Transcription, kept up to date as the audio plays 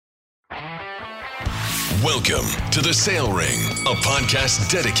Welcome to The Sale Ring, a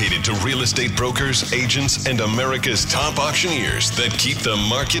podcast dedicated to real estate brokers, agents, and America's top auctioneers that keep the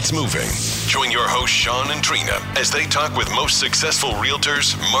markets moving. Join your hosts, Sean and Trina, as they talk with most successful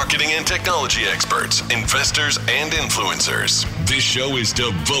realtors, marketing and technology experts, investors, and influencers. This show is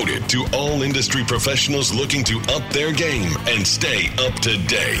devoted to all industry professionals looking to up their game and stay up to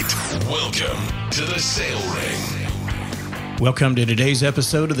date. Welcome to The Sale Ring. Welcome to today's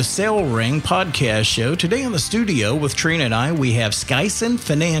episode of the Sale Ring podcast show. Today in the studio with Trina and I, we have Skyson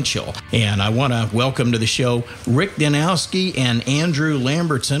Financial. And I want to welcome to the show Rick Danowski and Andrew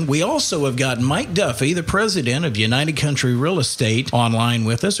Lambertson. We also have got Mike Duffy, the president of United Country Real Estate, online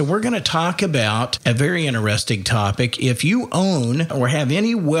with us. And we're going to talk about a very interesting topic. If you own or have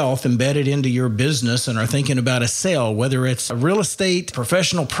any wealth embedded into your business and are thinking about a sale, whether it's a real estate,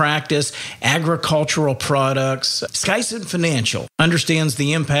 professional practice, agricultural products, Skyson Financial understands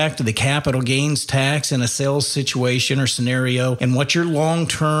the impact of the capital gains tax in a sales situation or scenario and what your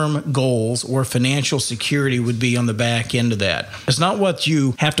long-term goals or financial security would be on the back end of that. It's not what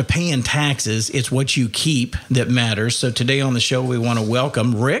you have to pay in taxes, it's what you keep that matters. So today on the show, we want to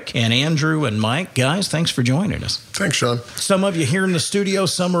welcome Rick and Andrew and Mike. Guys, thanks for joining us. Thanks, Sean. Some of you here in the studio,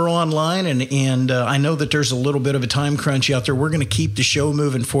 some are online, and I know that there's a little bit of a time crunch out there. We're going to keep the show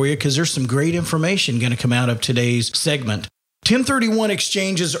moving for you because there's some great information going to come out of today's segment. 1031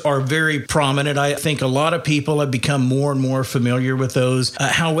 exchanges are very prominent. I think a lot of people have become more and more familiar with those.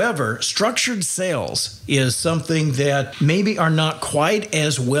 However, structured sales is something that maybe are not quite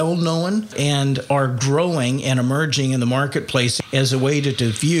as well known and are growing and emerging in the marketplace as a way to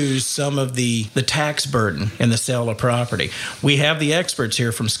diffuse some of the tax burden in the sale of property. We have the experts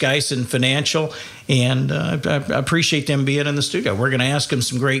here from Skyson Financial, and I appreciate them being in the studio. We're going to ask them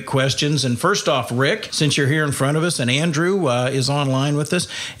some great questions. And first off, Rick, since you're here in front of us, and Andrew is online with us,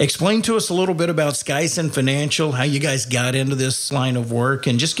 explain to us a little bit about Skyson Financial, how you guys got into this line of work,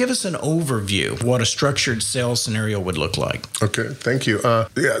 and just give us an overview of what a structured sales scenario would look like. Okay, thank you.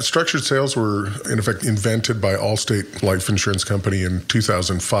 Structured sales were, in effect, invented by Allstate Life Insurance Company in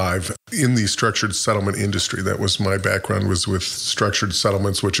 2005 in the structured settlement industry. That was my background, was with structured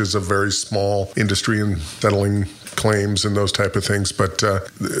settlements, which is a very small industry in settling claims and those type of things. But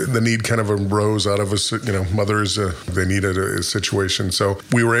the need kind of arose out of us, mothers, they needed a situation. So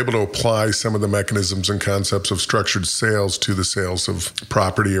we were able to apply some of the mechanisms and concepts of structured sales to the sales of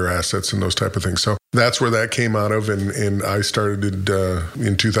property or assets and those type of things. So that's where that came out of. And I started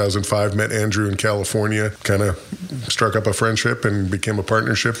in 2005, met Andrew in California, kind of struck up a friendship and became a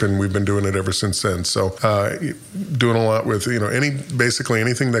partnership. And we've been doing it ever since then. So doing a lot with, basically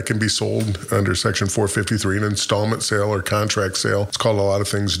anything that can be sold under Section 453, an installment sale or contract sale. It's called a lot of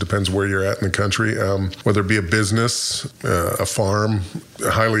things. Depends where you're at in the country. Whether it be a business, a farm,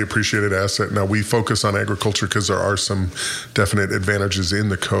 a highly appreciated asset. Now, we focus on agriculture because there are some definite advantages in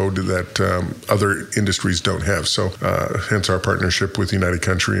the code that other industries don't have. So hence our partnership with United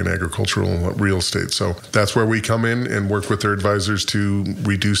Country and agricultural real estate. So that's where we come in and work with their advisors to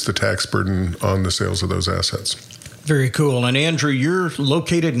reduce the tax burden on the sales of those assets. Very cool. And Andrew, you're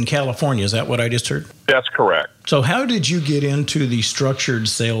located in California. Is that what I just heard? That's correct. So how did you get into the structured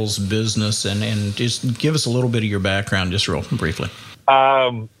sales business? And just give us a little bit of your background, just real briefly.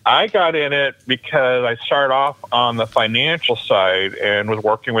 I got in it because I started off on the financial side and was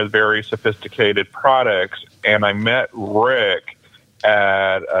working with very sophisticated products. And I met Rick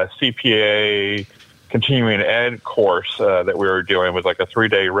at a CPA continuing ed course that we were doing. It was like a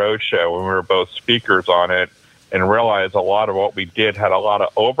 3-day roadshow, and we were both speakers on it, and realized a lot of what we did had a lot of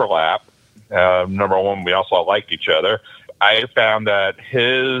overlap. Number one, we also liked each other. I found that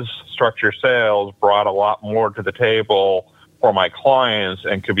his structured sales brought a lot more to the table for my clients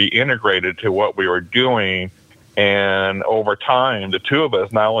and could be integrated to what we were doing. And over time, the two of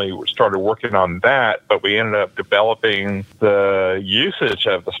us not only started working on that, but we ended up developing the usage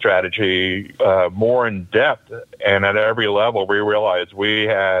of the strategy more in depth. And at every level, we realized we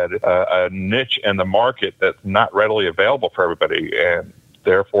had a niche in the market that's not readily available for everybody. And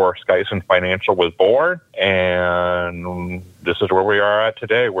therefore, Skyson Financial was born. And this is where we are at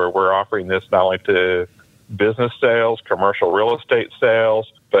today, where we're offering this not only to business sales, commercial real estate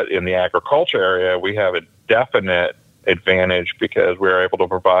sales, but in the agriculture area, we have a definite advantage because we're able to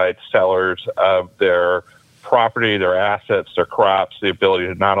provide sellers of their property, their assets, their crops, the ability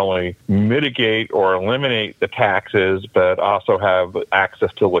to not only mitigate or eliminate the taxes, but also have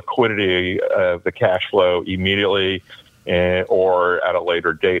access to liquidity of the cash flow immediately or at a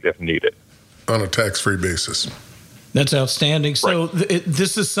later date if needed. On a tax-free basis. That's outstanding. So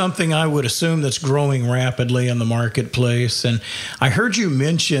this is something I would assume that's growing rapidly in the marketplace. And I heard you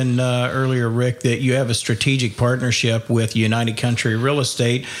mention earlier, Rick, that you have a strategic partnership with United Country Real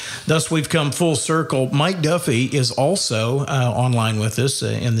Estate. Thus, we've come full circle. Mike Duffy is also online with us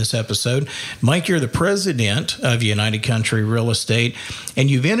in this episode. Mike, you're the president of United Country Real Estate, and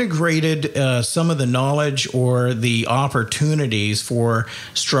you've integrated some of the knowledge or the opportunities for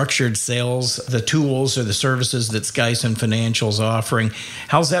structured sales, the tools or the services that Skyson Financial is offering.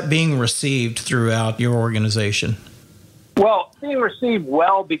 How's that being received throughout your organization? Well, being received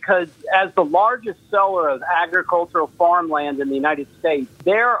well because as the largest seller of agricultural farmland in the United States,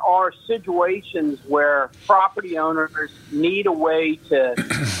 there are situations where property owners need a way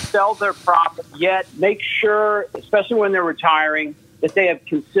to sell their property, yet make sure, especially when they're retiring, that they have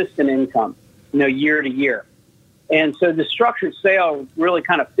consistent income, year to year. And so the structured sale really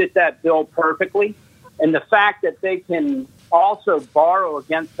kind of fit that bill perfectly. And the fact that they can also borrow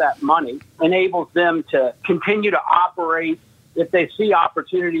against that money enables them to continue to operate if they see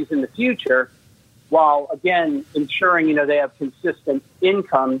opportunities in the future, while, again, ensuring, they have consistent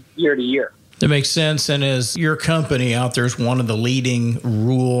income year to year. That makes sense. And as your company out there is one of the leading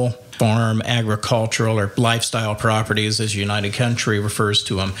rural farm, agricultural, or lifestyle properties, as United Country refers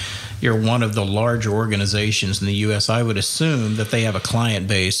to them, you're one of the large organizations in the U.S. I would assume that they have a client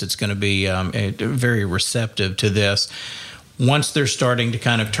base that's going to be very receptive to this. Once they're starting to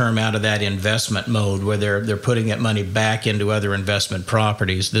kind of term out of that investment mode where they're putting that money back into other investment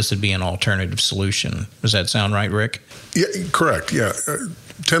properties, this would be an alternative solution. Does that sound right, Rick? Yeah, correct. Yeah.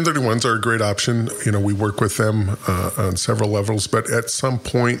 1031s are a great option. We work with them on several levels, but at some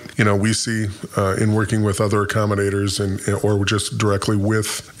point, we see in working with other accommodators or just directly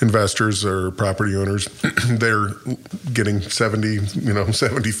with investors or property owners, they're getting 70,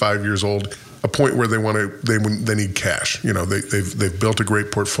 75 years old, a point where they need cash. They've built a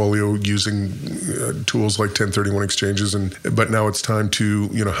great portfolio using tools like 1031 exchanges, but now it's time to,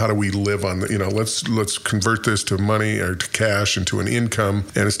 how do we live on let's convert this to money or to cash and to an income,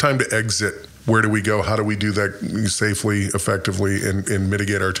 and it's time to exit. Where do we go? How do we do that safely, effectively, and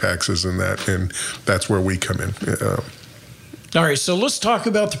mitigate our taxes and that? And that's where we come in. All right, so let's talk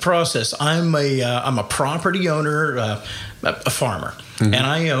about the process. I'm a property owner, a farmer, and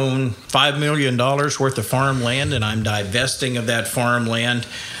I own $5 million worth of farmland, and I'm divesting of that farmland.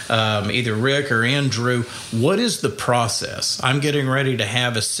 Either Rick or Andrew, what is the process? I'm getting ready to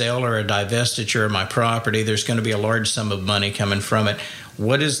have a sale or a divestiture of my property. There's going to be a large sum of money coming from it.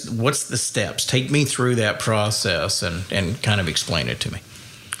 What's the steps? Take me through that process and kind of explain it to me.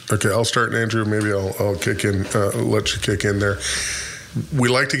 Okay, I'll start, Andrew. Maybe I'll kick in, let you kick in there. We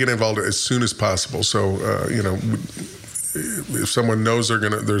like to get involved as soon as possible. So, if someone knows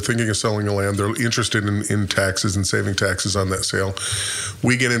they're thinking of selling the land, they're interested in taxes and saving taxes on that sale,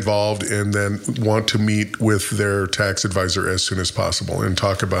 we get involved and then want to meet with their tax advisor as soon as possible and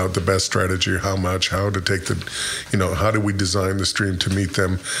talk about the best strategy, how to take how do we design the stream to meet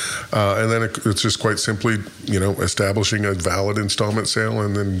them. And then it's just quite simply, establishing a valid installment sale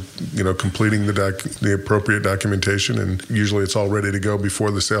and then, completing the appropriate documentation. And usually it's all ready to go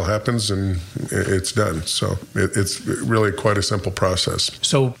before the sale happens and it's done. So it's really quite a simple process.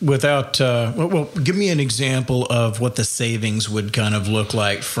 So without, give me an example of what the savings would kind of look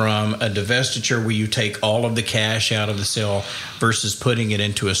like from a divestiture where you take all of the cash out of the sale versus putting it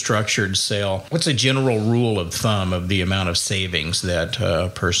into a structured sale. What's a general rule of thumb of the amount of savings that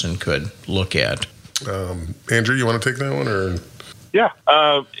a person could look at? Andrew, you want to take that one or? Yeah,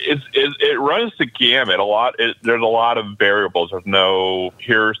 it runs the gamut. There's a lot of variables. There's no,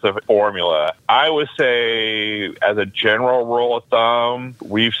 here's the formula. I would say, as a general rule of thumb,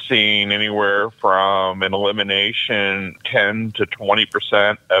 we've seen anywhere from an elimination 10 to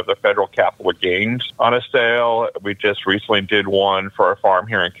 20% of the federal capital gains on a sale. We just recently did one for a farm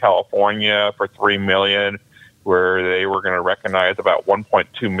here in California for $3 million. Where they were going to recognize about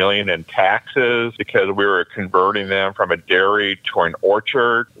 $1.2 million in taxes because we were converting them from a dairy to an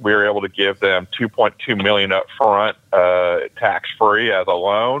orchard. We were able to give them $2.2 million up front, tax-free as a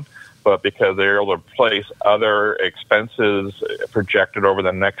loan. But because they were able to place other expenses projected over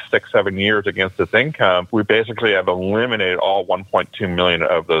the next 6-7 years against this income, we basically have eliminated all $1.2 million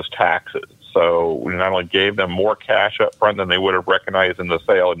of those taxes. So we not only gave them more cash up front than they would have recognized in the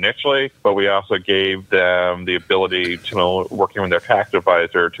sale initially, but we also gave them the ability to, working with their tax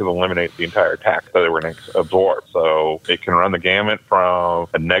advisor, to eliminate the entire tax that they were going to absorb. So it can run the gamut from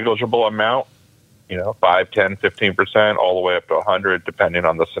a negligible amount, 5, 10, 15%, all the way up to 100, depending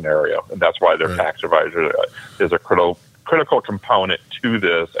on the scenario. And that's why their tax advisor is a critical component to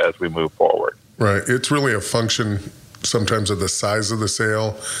this as we move forward. Right. It's really a function sometimes of the size of the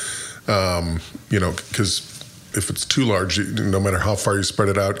sale, because if it's too large, no matter how far you spread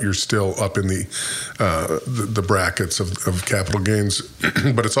it out, you're still up in the brackets of capital gains.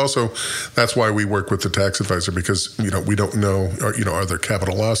 But it's also, that's why we work with the tax advisor, because, we don't know, are there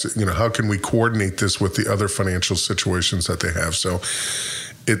capital losses? How can we coordinate this with the other financial situations that they have? So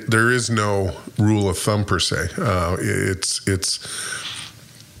there is no rule of thumb per se.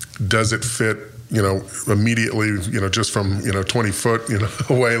 Does it fit, immediately, just from, 20 foot,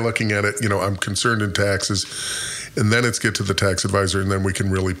 away looking at it, I'm concerned in taxes. And then it's get to the tax advisor, and then we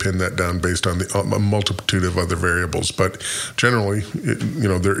can really pin that down based on a multitude of other variables. But generally,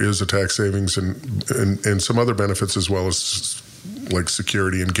 there is a tax savings and some other benefits as well, as like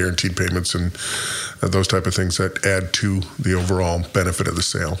security and guaranteed payments and those type of things that add to the overall benefit of the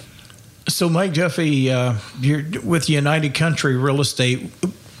sale. So, Mike Duffy, you're with United Country Real Estate,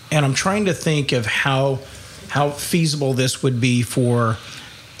 and I'm trying to think of how feasible this would be for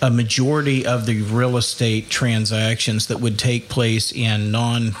a majority of the real estate transactions that would take place in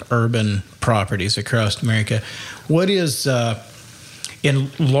non-urban properties across America. What is, in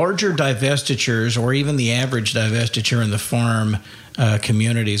larger divestitures, or even the average divestiture in the farm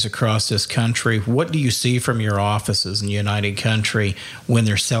communities across this country, what do you see from your offices in United Country when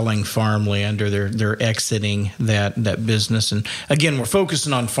they're selling farmland or they're exiting that business? And again, we're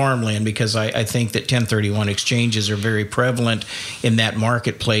focusing on farmland because I think that 1031 exchanges are very prevalent in that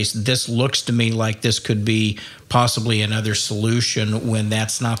marketplace. This looks to me like this could be possibly another solution when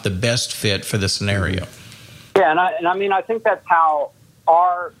that's not the best fit for the scenario. Yeah, and I think that's how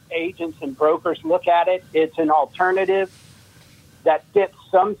our agents and brokers look at it. It's an alternative that fits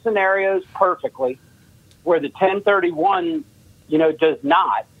some scenarios perfectly, where the 1031, does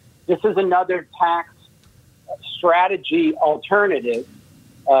not. This is another tax strategy alternative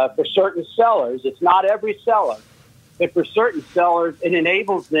for certain sellers. It's not every seller, but for certain sellers, it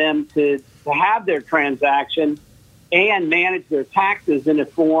enables them to have their transaction and manage their taxes in a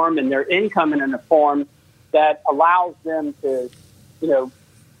form and their income in a form that allows them to,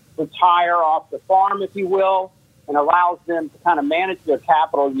 retire off the farm, if you will, and allows them to kind of manage their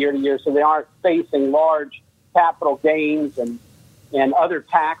capital year to year so they aren't facing large capital gains and other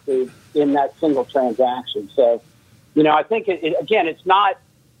taxes in that single transaction. So, I think, again, it's not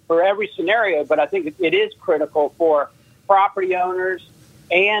for every scenario, but I think it is critical for property owners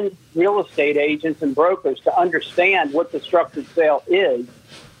and real estate agents and brokers to understand what the structured sale is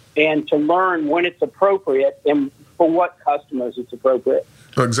and to learn when it's appropriate and for what customers it's appropriate.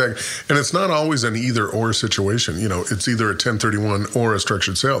 Exactly. And it's not always an either or situation. It's either a 1031 or a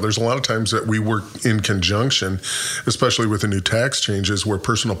structured sale. There's a lot of times that we work in conjunction, especially with the new tax changes, where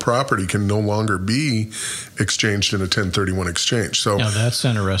personal property can no longer be exchanged in a 1031 exchange. So that's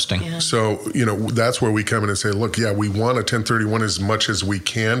interesting. Yeah. So, that's where we come in and say, look, we want a 1031 as much as we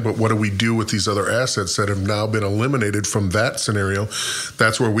can, but what do we do with these other assets that have now been eliminated from that scenario?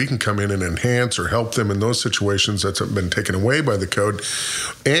 That's where we can come in and enhance or help them in those situations that have been taken away by the code.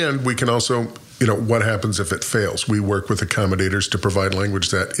 And we can also, what happens if it fails? We work with accommodators to provide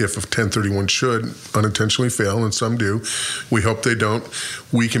language that if a 1031 should unintentionally fail, and some do, we hope they don't,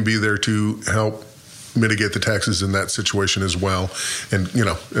 we can be there to help mitigate the taxes in that situation as well. And,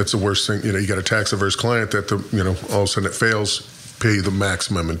 it's the worst thing. You got a tax-averse client that, all of a sudden it fails, pay the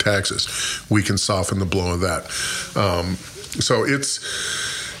maximum in taxes. We can soften the blow of that. So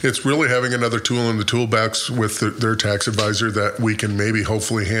it's really having another tool in the toolbox with their tax advisor that we can maybe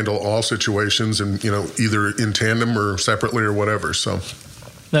hopefully handle all situations and, either in tandem or separately or whatever. So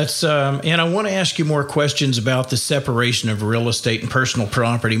that's, and I want to ask you more questions about the separation of real estate and personal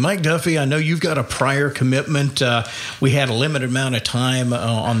property. Mike Duffy, I know you've got a prior commitment. We had a limited amount of time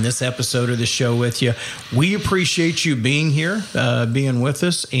on this episode of the show with you. We appreciate you being here, being with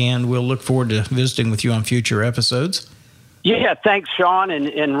us, and we'll look forward to visiting with you on future episodes. Yeah, thanks, Sean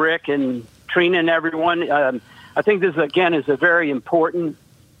and Rick and Trina and everyone. I think this, again, is a very important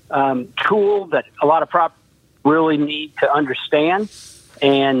tool that a lot of properties really need to understand.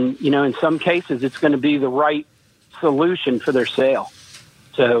 And, in some cases, it's going to be the right solution for their sale.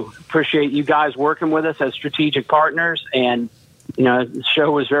 So appreciate you guys working with us as strategic partners. And, the show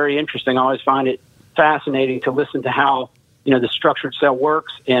was very interesting. I always find it fascinating to listen to how, the structured sale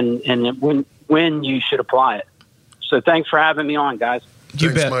works and when you should apply it. So thanks for having me on, guys.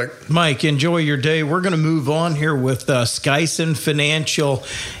 You bet. Mike, enjoy your day. We're going to move on here with Skyson Financial,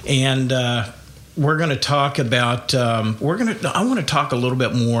 and we're going to talk about, I want to talk a little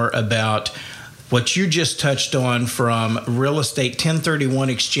bit more about what you just touched on from real estate 1031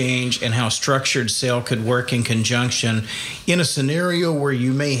 exchange and how structured sale could work in conjunction in a scenario where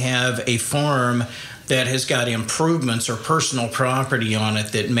you may have a farm that has got improvements or personal property on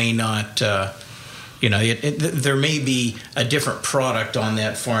it that may not, there may be a different product on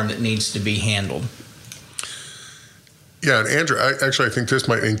that farm that needs to be handled. Yeah, and Andrew, I think this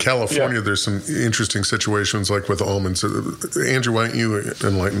might, in California, there's some interesting situations like with almonds. Andrew, why don't you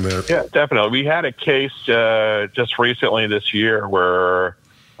enlighten that? Yeah, definitely. We had a case just recently this year where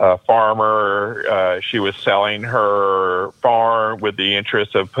a farmer, she was selling her farm with the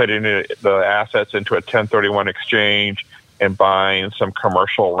interest of putting the assets into a 1031 exchange and buying some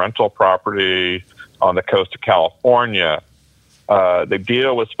commercial rental property on the coast of California. The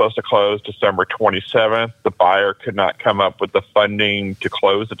deal was supposed to close December 27th. The buyer could not come up with the funding to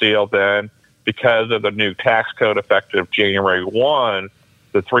close the deal then. Because of the new tax code effective January 1,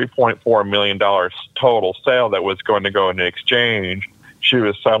 the $3.4 million total sale that was going to go into exchange, she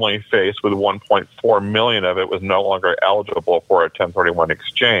was suddenly faced with $1.4 million of it was no longer eligible for a 1031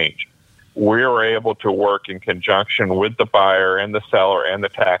 exchange. We were able to work in conjunction with the buyer and the seller and the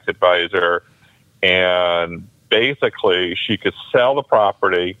tax advisor, and basically she could sell the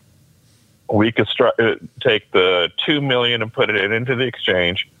property. We could take the $2 million and put it into the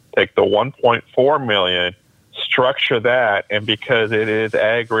exchange, take the $1.4 million, structure that, and because it is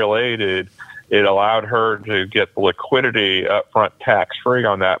ag related, it allowed her to get the liquidity upfront tax-free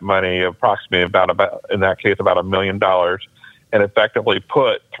on that money, approximately about in that case, about $1 million, and effectively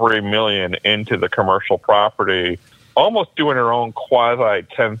put $3 million into the commercial property, almost doing her own quasi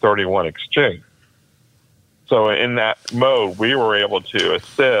 1031 exchange. So in that mode, we were able to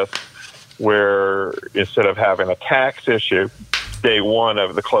assist where instead of having a tax issue day one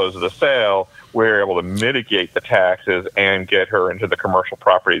of the close of the sale, we were able to mitigate the taxes and get her into the commercial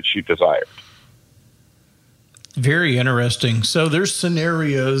property that she desired. Very interesting. So there's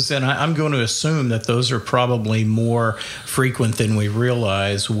scenarios, and I'm going to assume that those are probably more frequent than we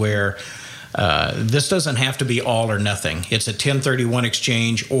realize, where this doesn't have to be all or nothing. It's a 1031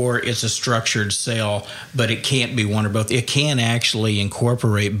 exchange or it's a structured sale, but it can't be one or both. It can actually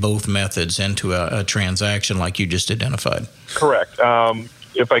incorporate both methods into a transaction like you just identified. Correct.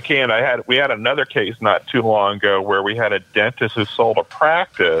 If I can, we had another case not too long ago where we had a dentist who sold a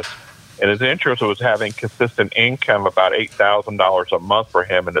practice, and his interest was having consistent income, about $8,000 a month for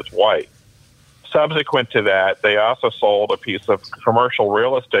him and his wife. Subsequent to that, they also sold a piece of commercial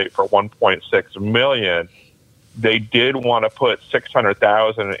real estate for $1.6 million. They did want to put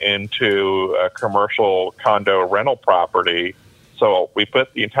 $600,000 into a commercial condo rental property, so we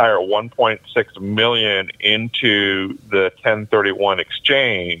put the entire $1.6 million into the 1031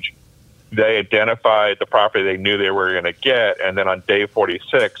 exchange. They identified the property they knew they were going to get, and then on day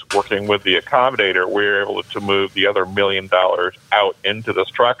 46, working with the accommodator, we were able to move the other $1 million out into the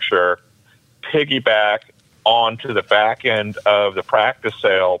structure, piggyback onto the back end of the practice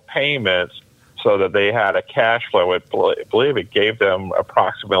sale payments so that they had a cash flow. I believe it gave them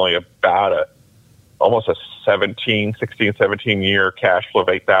approximately about almost a 16, 17 year cash flow of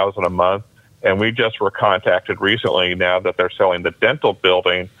 $8,000 a month. And we just were contacted recently now that they're selling the dental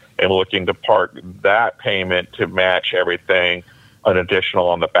building and looking to part that payment to match everything, an additional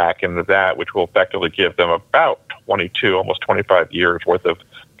on the back end of that, which will effectively give them about 22, almost 25 years worth of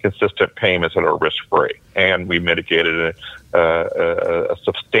consistent payments that are risk-free. And we mitigated a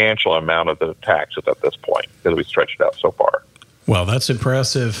substantial amount of the taxes at this point because we stretched it out so far. Well, that's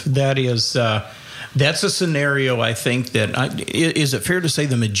impressive. That is, that's a scenario, I think, that is it fair to say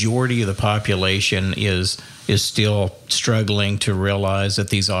the majority of the population is still struggling to realize that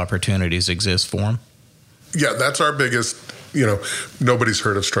these opportunities exist for them? Yeah, that's our biggest, nobody's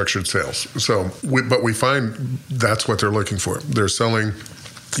heard of structured sales. But we find that's what they're looking for. They're selling.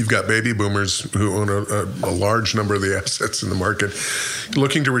 You've got baby boomers who own a large number of the assets in the market,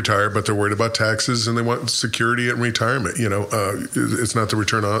 looking to retire, but they're worried about taxes and they want security in retirement. It's not the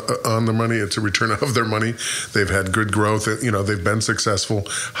return on the money; it's a return of their money. They've had good growth. They've been successful.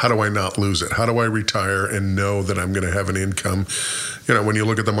 How do I not lose it? How do I retire and know that I'm going to have an income? When you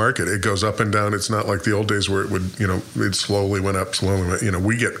look at the market, it goes up and down. It's not like the old days where it would, it slowly went up, slowly went.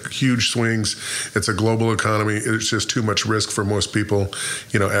 We get huge swings. It's a global economy. It's just too much risk for most people,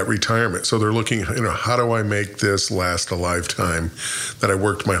 at retirement. So they're looking, how do I make this last a lifetime that I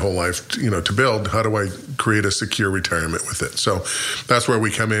worked my whole life, to build? How do I create a secure retirement with it? So that's where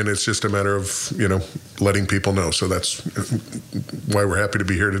we come in. It's just a matter of, letting people know. So that's why we're happy to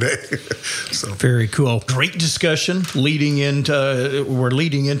be here today. So very cool. Great discussion. We're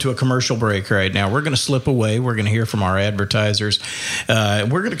leading into a commercial break right now. We're going to slip away. We're going to hear from our advertisers. We're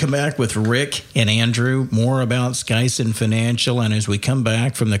going to come back with Rick and Andrew, more about Skyson Financial. And as we come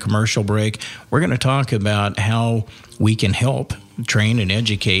back from the commercial break, we're going to talk about how we can help train and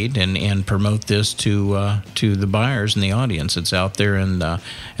educate and promote this to the buyers and the audience that's out there and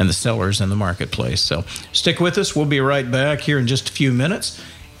the sellers in the marketplace. So stick with us. We'll be right back here in just a few minutes.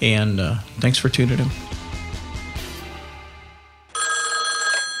 And thanks for tuning in.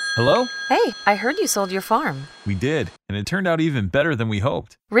 Hello? Hey, I heard you sold your farm. We did, and it turned out even better than we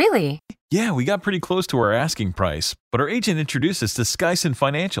hoped. Really? Yeah, we got pretty close to our asking price, but our agent introduced us to Skyson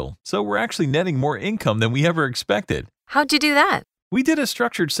Financial, so we're actually netting more income than we ever expected. How'd you do that? We did a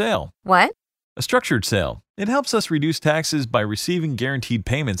structured sale. What? A structured sale. It helps us reduce taxes by receiving guaranteed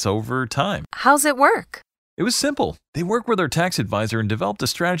payments over time. How's it work? It was simple. They worked with our tax advisor and developed a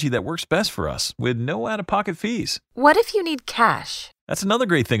strategy that works best for us, with no out-of-pocket fees. What if you need cash? That's another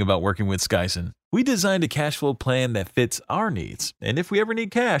great thing about working with Skyson. We designed a cash flow plan that fits our needs, and if we ever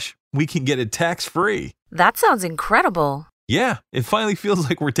need cash, we can get it tax-free. That sounds incredible. Yeah, it finally feels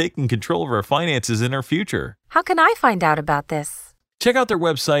like we're taking control of our finances and our future. How can I find out about this? Check out their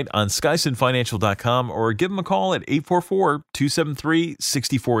website on skysonfinancial.com or give them a call at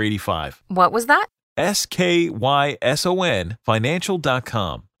 844-273-6485. What was that? SKYSON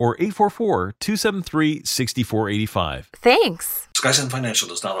financial.com or 844-273-6485. Thanks. Skyson Financial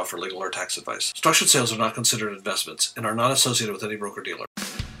does not offer legal or tax advice. Structured sales are not considered investments and are not associated with any broker-dealer.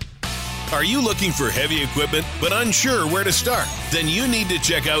 Are you looking for heavy equipment but unsure where to start? Then you need to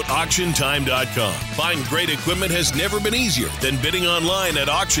check out AuctionTime.com. Buying great equipment has never been easier than bidding online at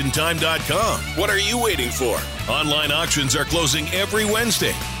AuctionTime.com. What are you waiting for? Online auctions are closing every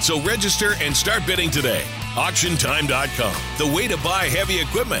Wednesday, so register and start bidding today. AuctionTime.com, the way to buy heavy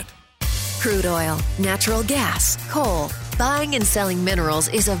equipment. Crude oil, natural gas, coal. Buying and selling minerals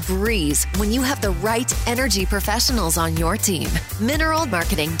is a breeze when you have the right energy professionals on your team.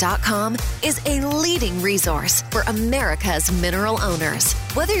 MineralMarketing.com is a leading resource for America's mineral owners.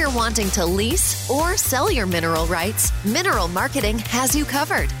 Whether you're wanting to lease or sell your mineral rights, Mineral Marketing has you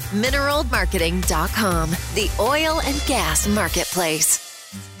covered. MineralMarketing.com, the oil and gas marketplace.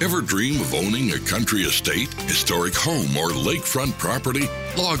 Ever dream of owning a country estate, historic home, or lakefront property?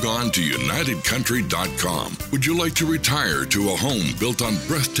 Log on to UnitedCountry.com. Would you like to retire to a home built on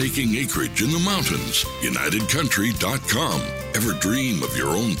breathtaking acreage in the mountains? UnitedCountry.com. Ever dream of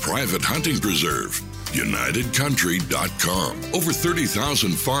your own private hunting preserve? UnitedCountry.com. Over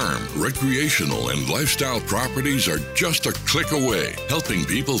 30,000 farm, recreational, and lifestyle properties are just a click away, helping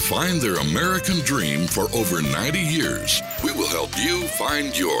people find their American dream for over 90 years. We will help you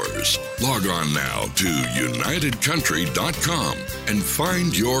find yours. Log on now to UnitedCountry.com and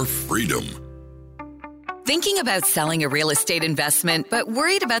find your freedom. Thinking about selling a real estate investment, but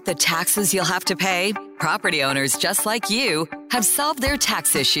worried about the taxes you'll have to pay? Property owners just like you have solved their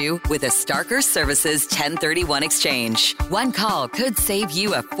tax issue with a Starker Services 1031 exchange. One call could save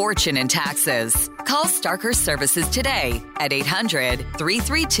you a fortune in taxes. Call Starker Services today at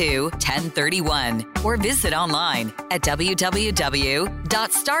 800-332-1031 or visit online at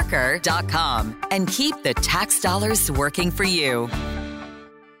www.starker.com and keep the tax dollars working for you.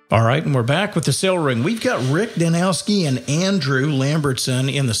 All right, and we're back with the Sale Ring. We've got Rick Danowski and Andrew Lambertson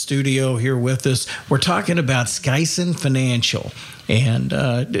in the studio here with us. We're talking about Skyson Financial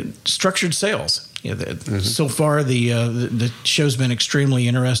and structured sales. So far, the show's been extremely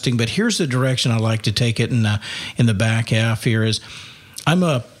interesting, but here's the direction I like to take it in the back half here is I'm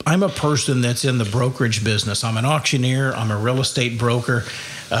a person that's in the brokerage business. I'm an auctioneer. I'm a real estate broker.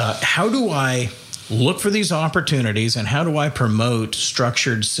 How do I look for these opportunities, and how do I promote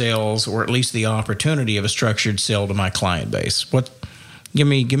structured sales, or at least the opportunity of a structured sale to my client base? Give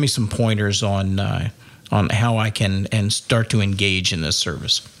me some pointers on how I can and start to engage in this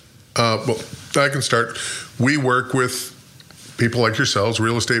service. Well, I can start. We work with people like yourselves,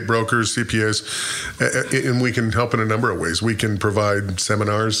 real estate brokers, CPAs, and we can help in a number of ways. We can provide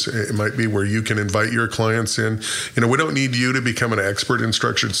seminars. It might be where you can invite your clients in. We don't need you to become an expert in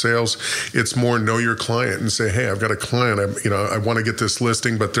structured sales. It's more know your client and say, hey, I've got a client. I want to get this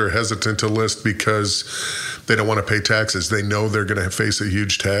listing, but they're hesitant to list because they don't want to pay taxes. They know they're going to face a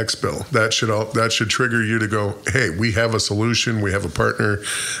huge tax bill. That should trigger you to go, hey, we have a solution. We have a partner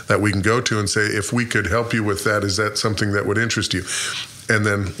that we can go to and say, if we could help you with that, is that something that would interest you? And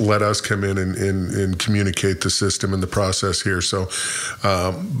then let us come in and communicate the system and the process here. So,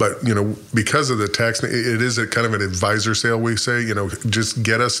 but because of the tax, it is a kind of an advisor sale. We say, just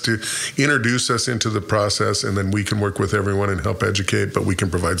get us to introduce us into the process, and then we can work with everyone and help educate. But we can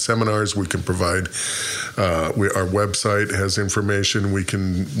provide seminars. We can provide. Our website has information. We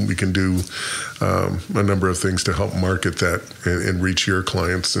can do a number of things to help market that and reach your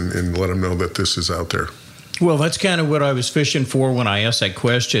clients and let them know that this is out there. Well, that's kind of what I was fishing for when I asked that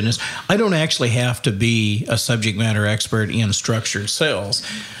question. Is I don't actually have to be a subject matter expert in structured sales.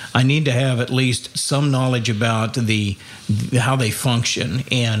 I need to have at least some knowledge about how they function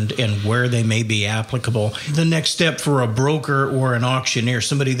and where they may be applicable. The next step for a broker or an auctioneer,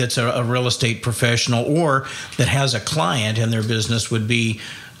 somebody that's a real estate professional or that has a client in their business, would be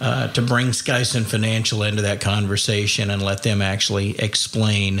to bring Skyson Financial into that conversation and let them actually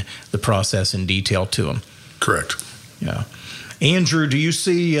explain the process in detail to them. Correct. Yeah. Andrew, do you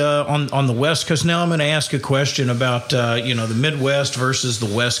see on the West Coast? Now I'm going to ask a question about the Midwest versus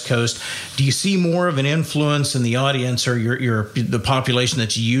the West Coast. Do you see more of an influence in the audience or the population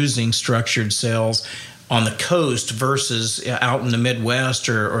that's using structured sales on the coast versus out in the Midwest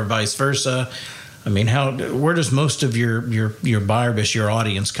or vice versa? I mean, where does most of your buyer base, your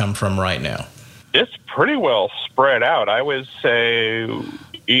audience, come from right now? It's pretty well spread out. I would say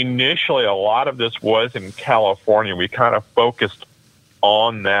initially a lot of this was in California. We kind of focused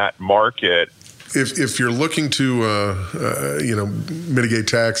on that market. If you're looking to mitigate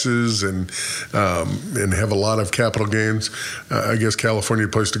taxes and have a lot of capital gains, I guess California is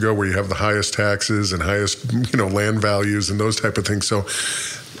a place to go where you have the highest taxes and highest land values and those type of things. So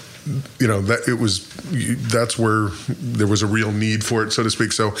that's where there was a real need for it, so to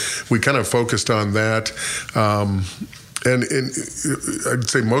speak. So we kind of focused on that. And I'd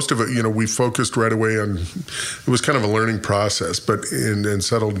say most of it, we focused right away on, it was kind of a learning process, but and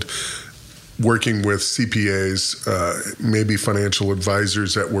settled working with CPAs, maybe financial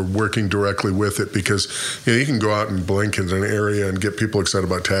advisors that were working directly with it, because you can go out and blink in an area and get people excited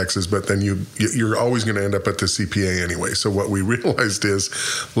about taxes, but then you're always going to end up at the CPA anyway. So what we realized is,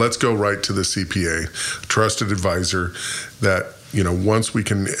 let's go right to the CPA, trusted advisor that once we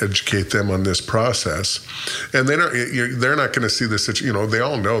can educate them on this process, and they're not going to see this. They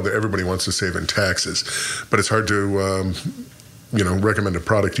all know that everybody wants to save in taxes, but it's hard to recommend a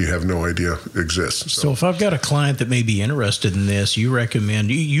product you have no idea exists. So if I've got a client that may be interested in this, you recommend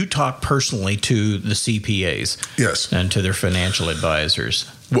you talk personally to the CPAs, yes, and to their financial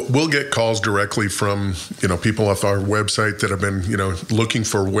advisors. We'll get calls directly from people off our website that have been looking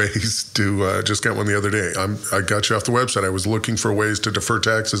for ways to. Just got one the other day. I got you off the website. I was looking for ways to defer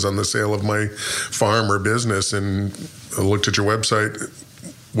taxes on the sale of my farm or business, and I looked at your website.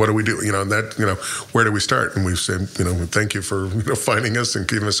 What do we do? Where do we start? And we've said, thank you for finding us and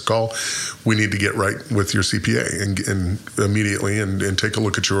giving us a call. We need to get right with your CPA and immediately and take a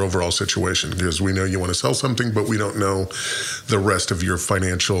look at your overall situation, because we know you want to sell something, but we don't know the rest of your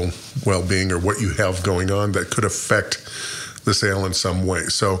financial well-being or what you have going on that could affect the sale in some way.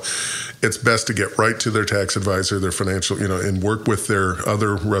 So it's best to get right to their tax advisor, their financial, and work with their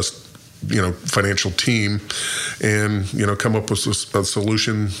other financial team, and come up with a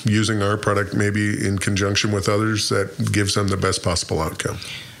solution using our product, maybe in conjunction with others, that gives them the best possible outcome.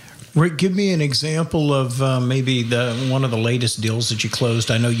 Rick, give me an example of maybe one of the latest deals that you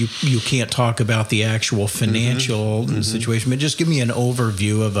closed. I know you can't talk about the actual financial situation, but just give me an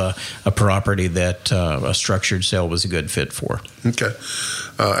overview of a property that a structured sale was a good fit for. Okay.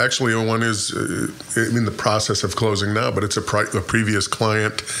 Actually, one is in the process of closing now, but it's a previous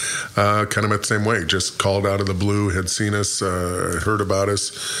client, kind of the same way, just called out of the blue, had seen us, heard about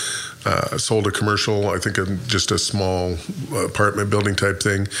us. Sold a commercial, I think just a small apartment building type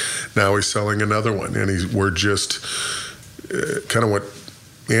thing. Now he's selling another one, and we're just kind of what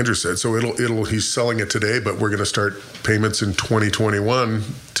Andrew said. So he's selling it today, but we're going to start payments in 2021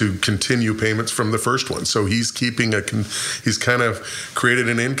 to continue payments from the first one. So he's he's kind of created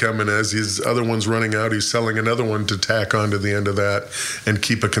an income, and as his other one's running out, he's selling another one to tack on to the end of that and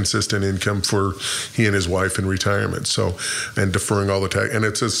keep a consistent income for he and his wife in retirement. So, and deferring all the tax, and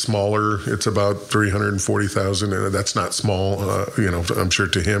it's it's about $340,000, and that's not small. I'm sure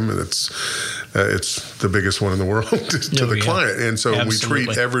to him it's the biggest one in the world to the client, and so Absolutely. We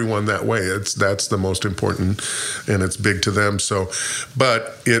treat everyone that way. That's the most important, and it's big to them. So,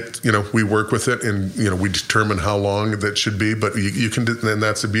 but we work with it, and we determine how long that should be. But you can, and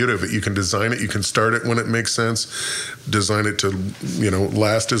that's the beauty of it. You can design it. You can start it when it makes sense. Design it to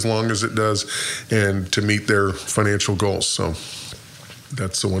last as long as it does, and to meet their financial goals. So.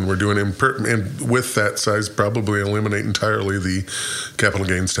 That's the one we're doing. And with that size, probably eliminate entirely the capital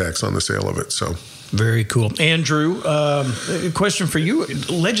gains tax on the sale of it. So very cool. Andrew, a question for you.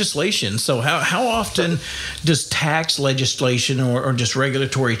 Legislation. So how often does tax legislation or just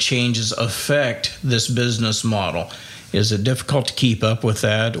regulatory changes affect this business model? Is it difficult to keep up with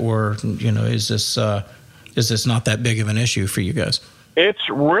that, or is this not that big of an issue for you guys? It's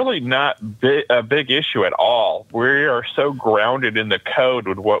really not a big issue at all. We are so grounded in the code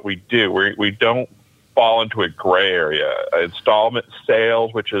with what we do. We don't fall into a gray area. Installment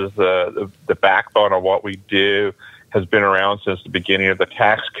sales, which is the backbone of what we do, has been around since the beginning of the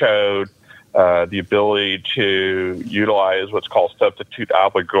tax code. The ability to utilize what's called substitute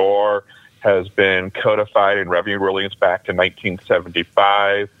obligor has been codified in revenue rulings back to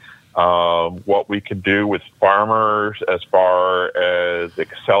 1975. What we can do with farmers as far as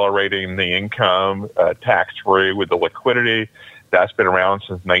accelerating the income tax-free with the liquidity, that's been around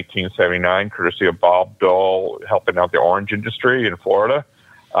since 1979, courtesy of Bob Dole helping out the orange industry in Florida.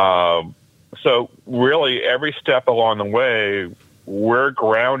 So really, every step along the way, we're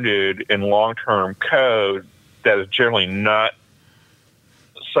grounded in long-term code that is generally not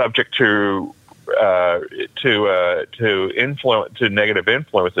subject to negative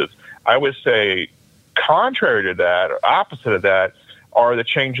influences. I would say, contrary to that, or opposite of that, are the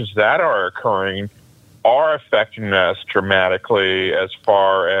changes that are occurring are affecting us dramatically as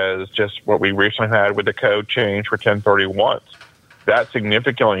far as just what we recently had with the code change for 1031s. That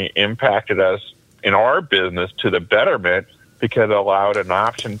significantly impacted us in our business to the betterment because it allowed an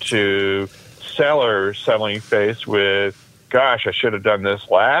option to sellers suddenly faced with, gosh, I should have done this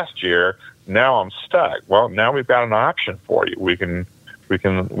last year. Now I'm stuck. Well, now we've got an option for you. We can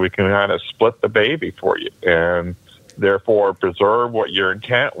kind of split the baby for you and therefore preserve what your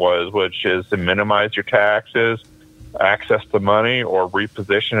intent was, which is to minimize your taxes, access the money, or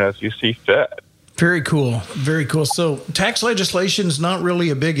reposition as you see fit. Very cool. Very cool. So tax legislation is not really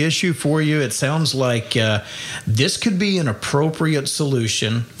a big issue for you. It sounds like this could be an appropriate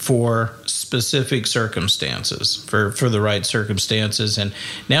solution for specific circumstances, for the right circumstances. And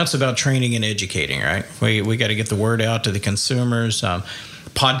now it's about training and educating, right? We got to get the word out to the consumers.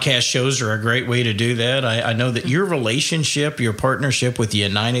 Podcast shows are a great way to do that. I know that your partnership with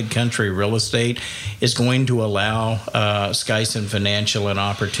United Country Real Estate is going to allow Skyson Financial an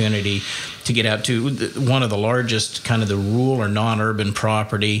opportunity to get out to one of the largest kind of the rural or non-urban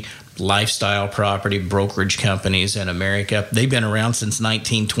property, lifestyle property brokerage companies in America. They've been around since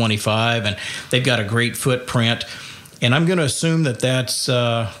 1925, and they've got a great footprint. And I'm going to assume that that's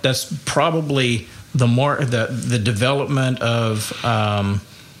probably the development of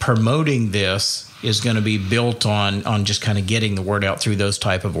promoting this is going to be built on just kind of getting the word out through those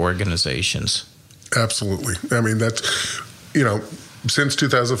type of organizations. Absolutely. I mean, that's, since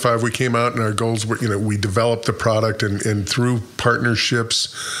 2005, we came out and our goals were, we developed the product and through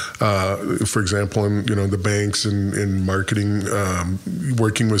partnerships, for example, in, the banks and in marketing,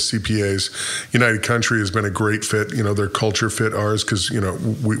 working with CPAs. United Country has been a great fit. Their culture fit ours because,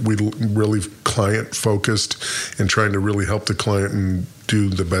 we really client focused and trying to really help the client and do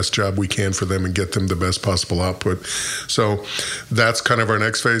the best job we can for them and get them the best possible output. So that's kind of our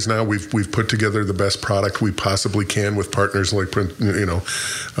next phase now. We've put together the best product we possibly can with partners like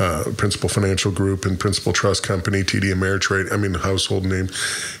Principal Financial Group and Principal Trust Company, TD Ameritrade. I mean, household name,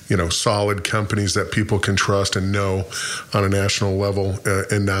 solid companies that people can trust and know on a national level.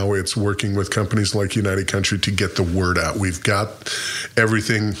 And now it's working with companies like United Country to get the word out. We've got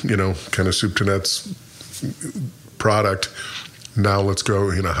everything, kind of soup to nuts product. Now let's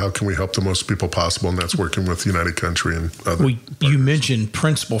go, how can we help the most people possible? And that's working with United Country and other. You mentioned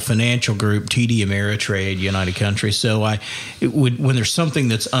Principal Financial Group, TD Ameritrade, United Country. So when there's something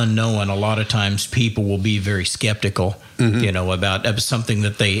that's unknown, a lot of times people will be very skeptical, about something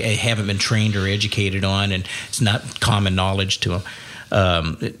that they haven't been trained or educated on, and it's not common knowledge to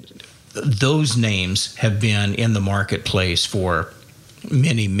them. Those names have been in the marketplace for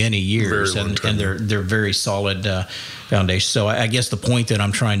many, many years, and they're very solid foundation. So I guess the point that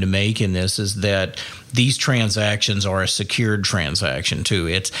I'm trying to make in this is that these transactions are a secured transaction too.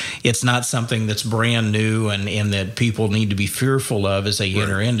 It's not something that's brand new and that people need to be fearful of as they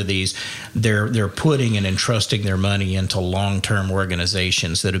enter into these. They're putting and entrusting their money into long-term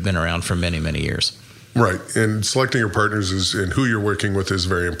organizations that have been around for many, many years. Right. And selecting your partners and who you're working with is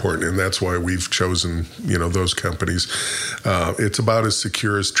very important. And that's why we've chosen, those companies. It's about as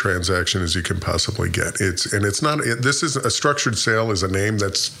secure as transaction as you can possibly get. This is a structured sale is a name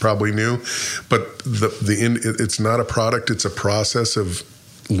that's probably new, but it's not a product. It's a process of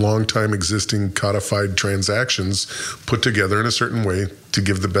long-time existing codified transactions put together in a certain way to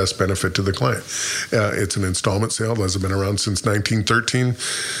give the best benefit to the client. It's an installment sale. Those have been around since 1913.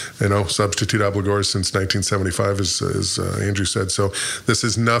 Substitute obligors since 1975, as Andrew said. So this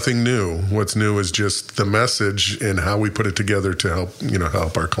is nothing new. What's new is just the message and how we put it together to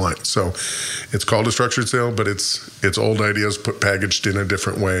help our clients. So it's called a structured sale, but it's old ideas packaged in a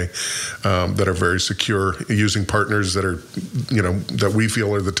different way that are very secure, using partners that are, that we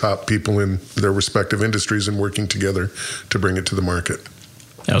feel are the top people in their respective industries and working together to bring it to the market.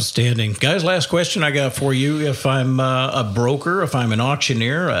 Outstanding. Guys, last question I got for you. If I'm a broker, if I'm an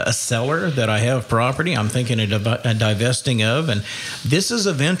auctioneer, a seller that I have property I'm thinking of divesting of, and this is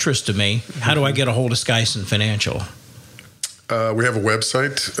of interest to me, how do I get a hold of Skyson Financial? We have a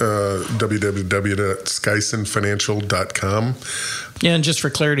website, www.skysonfinancial.com. Yeah, and just for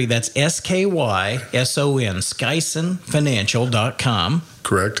clarity, that's SKYSON, skysonfinancial.com.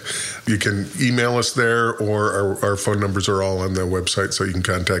 Correct. You can email us there, or our phone numbers are all on the website, so you can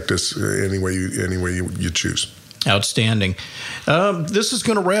contact us any way you choose. Outstanding. This is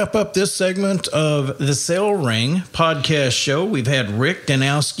going to wrap up this segment of the Sale Ring podcast show. We've had Rick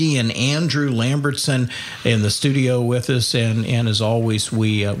Danowski and Andrew Lambertson in the studio with us, and as always,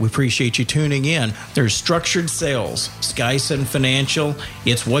 we appreciate you tuning in. There's structured sales, Skyson Financial.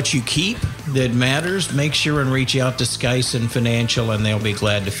 It's what you keep that matters. Make sure and reach out to Skyson Financial, and they'll be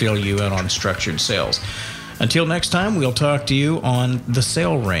glad to fill you in on structured sales. Until next time, we'll talk to you on the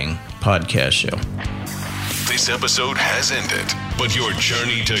Sale Ring podcast show. This episode has ended, but your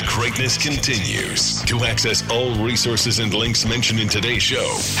journey to greatness continues. To access all resources and links mentioned in today's show,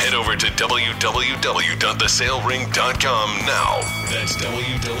 head over to www.thesalering.com now. That's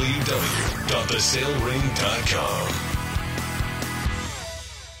www.thesalering.com.